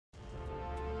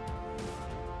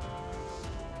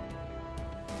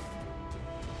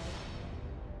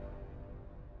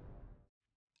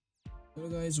Hello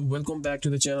guys, welcome back to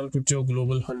the channel Crypto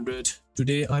Global 100.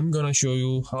 Today I'm gonna show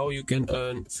you how you can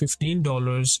earn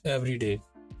 $15 every day.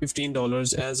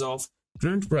 $15 as of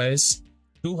current price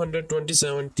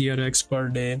 227 TRX per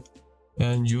day,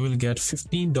 and you will get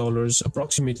 $15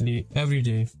 approximately every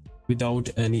day without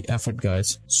any effort,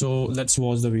 guys. So let's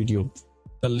watch the video.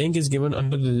 The link is given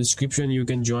under the description. You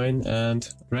can join, and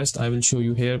rest I will show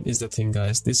you. Here is the thing,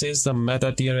 guys. This is the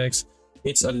Meta TRX.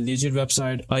 It's a legit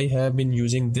website. I have been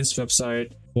using this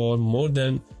website for more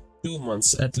than 2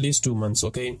 months, at least 2 months,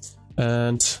 okay?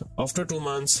 And after 2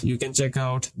 months, you can check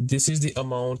out, this is the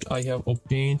amount I have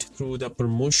obtained through the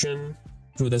promotion,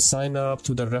 through the sign up,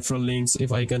 through the referral links.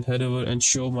 If I can head over and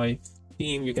show my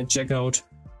team, you can check out,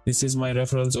 this is my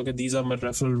referrals, okay? These are my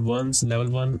referral ones,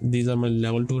 level 1. These are my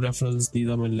level 2 referrals. These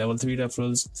are my level 3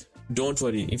 referrals. Don't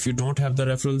worry if you don't have the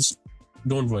referrals.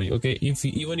 Don't worry, okay?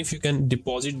 Even if you can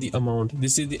deposit the amount,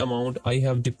 this is the amount I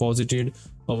have deposited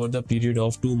over the period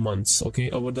of 2 months,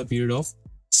 okay? Over the period of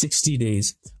 60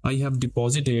 days, I have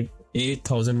deposited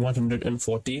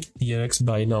 8,140 TRX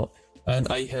by now, and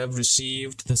I have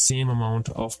received the same amount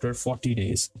after 40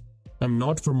 days. I'm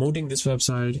not promoting this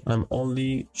website. I'm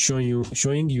only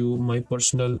showing you my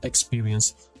personal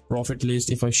experience. Profit list,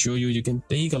 if I show you, you can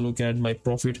take a look at my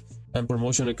profit and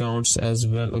promotion accounts as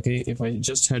well, okay? If I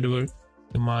just head over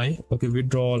to my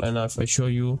withdrawal, and if I show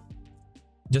you,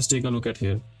 just take a look at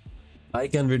here, I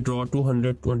can withdraw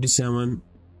 227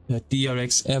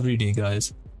 TRX every day,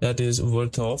 guys. That is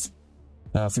worth of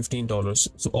 $15.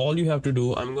 So all you have to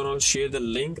do, I'm gonna share the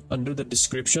link under the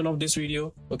description of this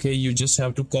video, okay? You just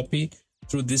have to copy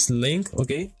through this link,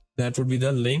 okay? That would be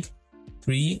the link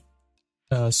 3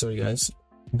 sorry guys,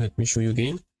 let me show you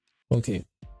again, okay?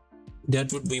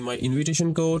 That would be my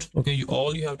invitation code, okay?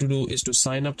 All you have to do is to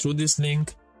sign up through this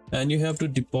link, and you have to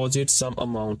deposit some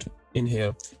amount in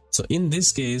here. So in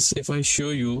this case, if I show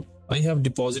you, I have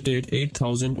deposited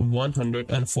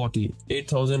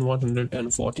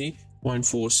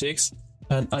 8,140.46,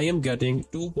 and I am getting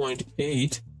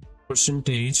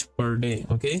 2.8% per day,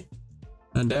 okay?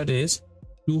 And that is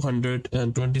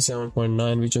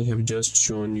 227.9, which I have just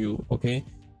shown you, okay?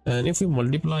 And if we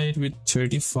multiply it with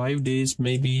 35 days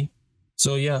maybe,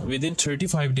 so yeah, within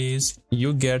 35 days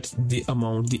you get the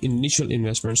amount, the initial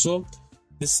investment. So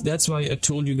that's why I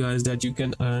told you guys that you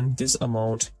can earn this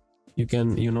amount. You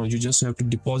can, you just have to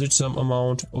deposit some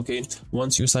amount, okay?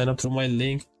 Once you sign up through my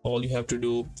link, all you have to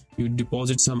do, you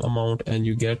deposit some amount and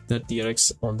you get that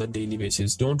TRX on the daily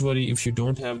basis. Don't worry if you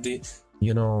don't have the,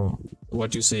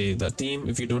 the team.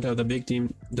 If you don't have the big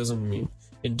team,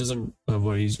 it doesn't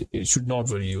worry, it should not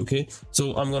worry you, okay?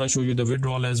 So I'm gonna show you the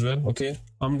withdrawal as well, okay?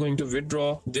 I'm going to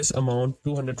withdraw this amount,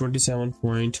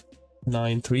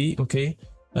 227.93, okay?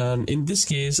 And in this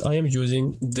case, I am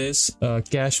using this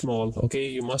Cashmall, okay?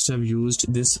 You must have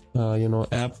used this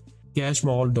app,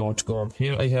 cashmall.com.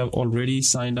 Here I have already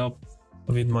signed up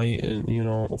with my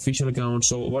official account.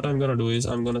 So what I'm gonna do is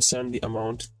I'm gonna send the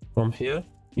amount from here,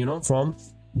 from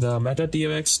the Meta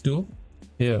TRX to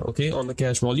here, okay, on the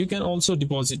Cashmall. You can also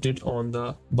deposit it on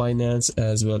the Binance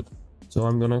as well. So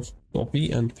I'm gonna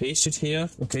copy and paste it here,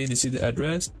 okay? This is the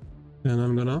address, and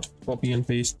I'm gonna copy and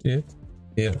paste it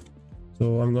here.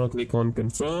 So I'm gonna click on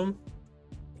confirm,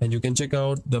 and you can check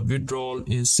out the withdrawal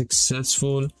is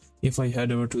successful. If I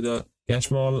head over to the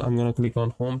Cashmall, I'm gonna click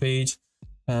on home page,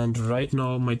 and right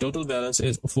now my total balance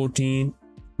is 14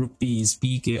 rupees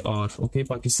PKR, okay,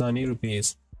 Pakistani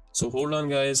rupees. So hold on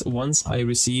guys, once I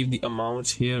receive the amount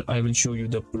here, I will show you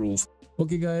the proof.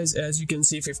 Okay guys, as you can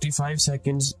see, 55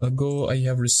 seconds ago I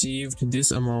have received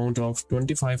this amount of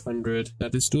 2500,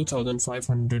 that is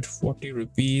 2540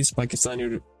 rupees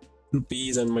Pakistani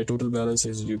rupees, and my total balance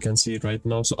is, you can see it right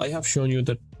now. So I have shown you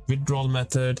the withdrawal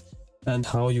method and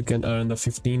how you can earn the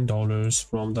 $15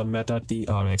 from the Meta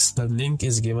TRX. The link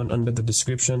is given under the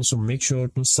description, so make sure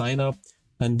to sign up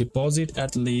and deposit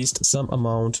at least some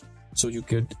amount, so you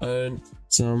could earn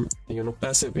some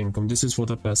passive income. This is for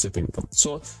the passive income.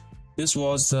 So this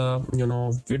was the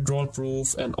withdrawal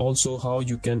proof, and also how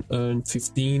you can earn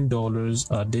 $15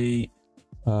 a day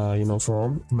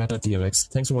from Meta TRX.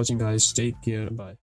 Thanks for watching guys, take care, bye.